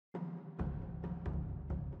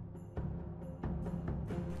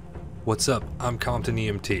What's up, I'm Compton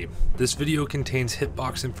EMT. This video contains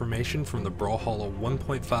hitbox information from the Brawlhalla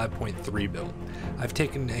 1.5.3 build. I've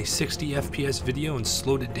taken a 60 FPS video and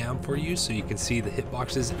slowed it down for you so you can see the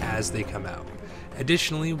hitboxes as they come out.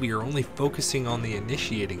 Additionally, we are only focusing on the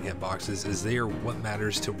initiating hitboxes as they are what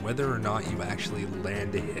matters to whether or not you actually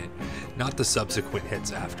land a hit, not the subsequent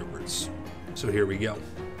hits afterwards. So here we go.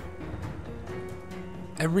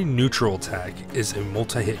 Every neutral attack is a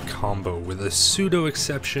multi-hit combo with a pseudo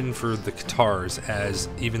exception for the katars, as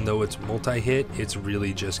even though it's multi-hit, it's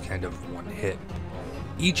really just kind of one hit.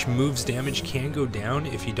 Each move's damage can go down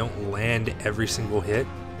if you don't land every single hit,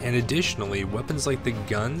 and additionally, weapons like the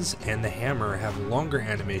guns and the hammer have longer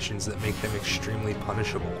animations that make them extremely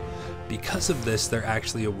punishable. Because of this, they're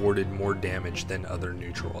actually awarded more damage than other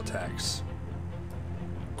neutral attacks.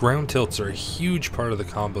 Ground tilts are a huge part of the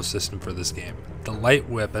combo system for this game. The light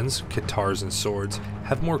weapons, katars and swords,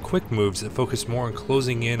 have more quick moves that focus more on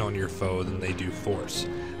closing in on your foe than they do force.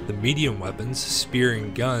 The medium weapons, spear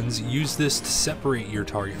and guns, use this to separate your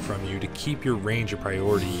target from you to keep your range a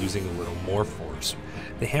priority using a little more force.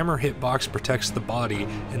 The hammer hitbox protects the body,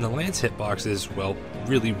 and the lance hitbox is, well,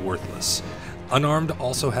 really worthless. Unarmed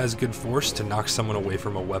also has good force to knock someone away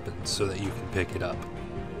from a weapon so that you can pick it up.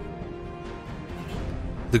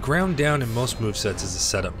 The ground down in most movesets is a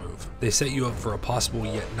setup move. They set you up for a possible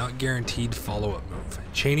yet not guaranteed follow-up move.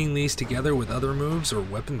 Chaining these together with other moves or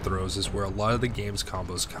weapon throws is where a lot of the game's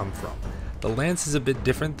combos come from. The lance is a bit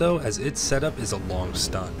different though, as its setup is a long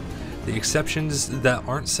stun. The exceptions that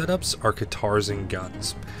aren't setups are katars and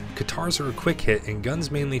guns. Katars are a quick hit and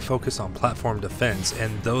guns mainly focus on platform defense,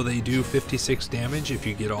 and though they do 56 damage if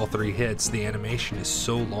you get all 3 hits, the animation is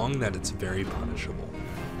so long that it's very punishable.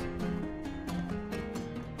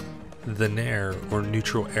 The Nair, or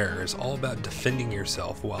neutral air, is all about defending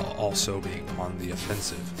yourself while also being on the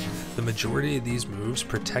offensive. The majority of these moves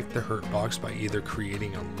protect the hurt box by either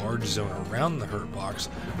creating a large zone around the hurt box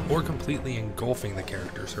or completely engulfing the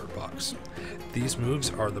character's hurt box. These moves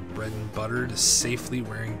are the bread and butter to safely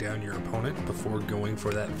wearing down your opponent before going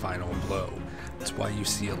for that final blow. That's why you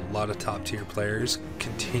see a lot of top tier players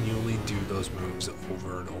continually do those moves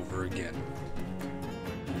over and over again.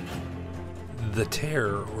 The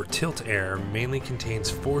tear, or tilt air, mainly contains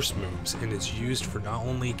force moves and is used for not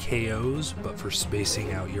only KOs, but for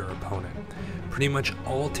spacing out your opponent. Pretty much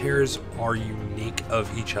all tears are unique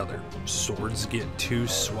of each other. Swords get 2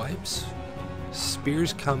 swipes,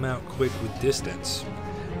 spears come out quick with distance,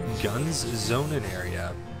 guns zone an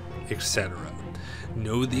area, etc.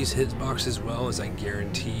 Know these hitboxes well, as I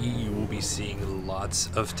guarantee you will be seeing lots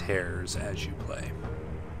of tears as you play.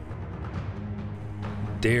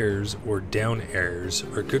 Dares, or down airs,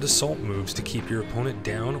 are good assault moves to keep your opponent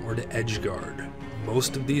down or to edge guard.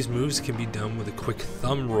 Most of these moves can be done with a quick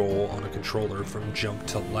thumb roll on a controller from jump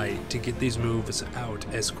to light to get these moves out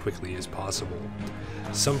as quickly as possible.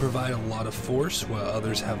 Some provide a lot of force while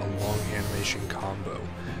others have a long animation combo.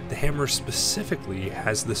 The hammer specifically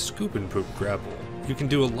has the scoop and poop grapple. You can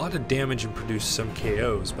do a lot of damage and produce some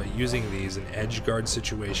KOs by using these in edge guard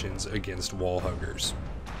situations against wall huggers.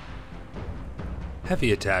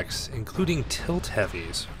 Heavy attacks, including tilt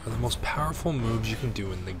heavies, are the most powerful moves you can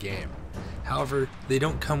do in the game. However, they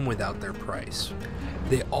don't come without their price.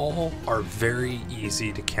 They all are very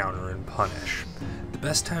easy to counter and punish. The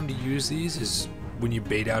best time to use these is when you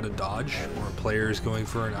bait out a dodge, or a player is going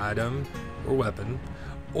for an item or weapon,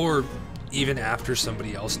 or even after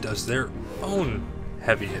somebody else does their own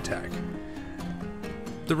heavy attack.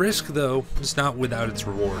 The risk, though, is not without its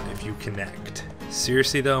reward if you connect.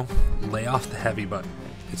 Seriously though, lay off the heavy button.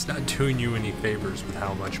 It's not doing you any favors with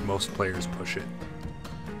how much most players push it.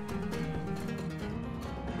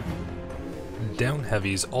 Down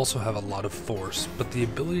heavies also have a lot of force, but the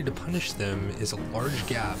ability to punish them is a large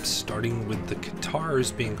gap, starting with the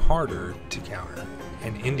katars being harder to counter,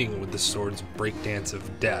 and ending with the sword's breakdance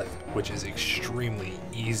of death, which is extremely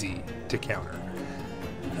easy to counter.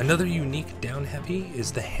 Another unique down heavy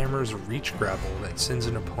is the hammer's reach grapple that sends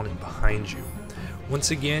an opponent behind you.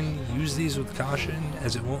 Once again, use these with caution,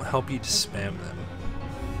 as it won't help you to spam them.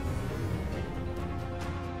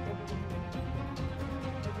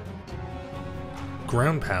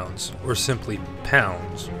 Ground pounds, or simply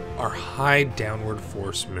pounds, are high downward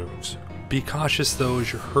force moves. Be cautious though,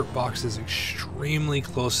 as your hurt box is extremely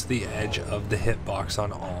close to the edge of the hitbox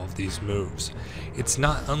on all of these moves. It's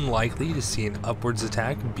not unlikely to see an upwards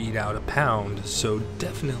attack beat out a pound, so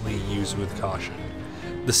definitely use with caution.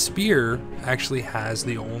 The spear actually has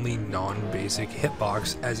the only non-basic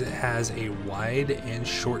hitbox, as it has a wide and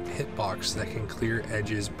short hitbox that can clear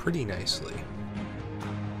edges pretty nicely.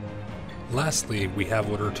 Lastly, we have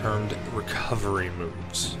what are termed recovery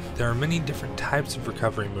moves. There are many different types of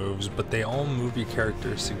recovery moves, but they all move your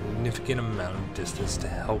character a significant amount of distance to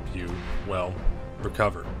help you, well,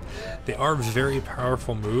 recover. They are very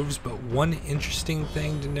powerful moves, but one interesting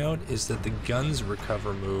thing to note is that the gun's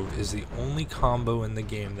recover move is the only combo in the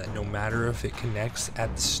game that no matter if it connects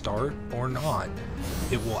at the start or not,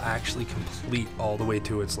 it will actually complete all the way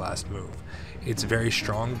to its last move. It's very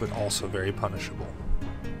strong, but also very punishable.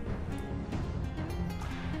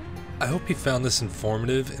 I hope you found this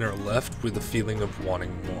informative and are left with a feeling of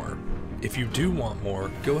wanting more. If you do want more,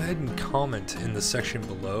 go ahead and comment in the section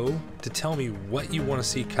below to tell me what you want to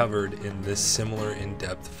see covered in this similar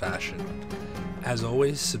in-depth fashion. As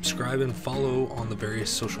always, subscribe and follow on the various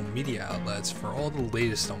social media outlets for all the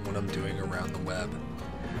latest on what I'm doing around the web.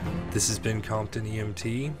 This has been Compton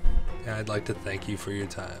EMT, and I'd like to thank you for your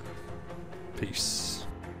time. Peace.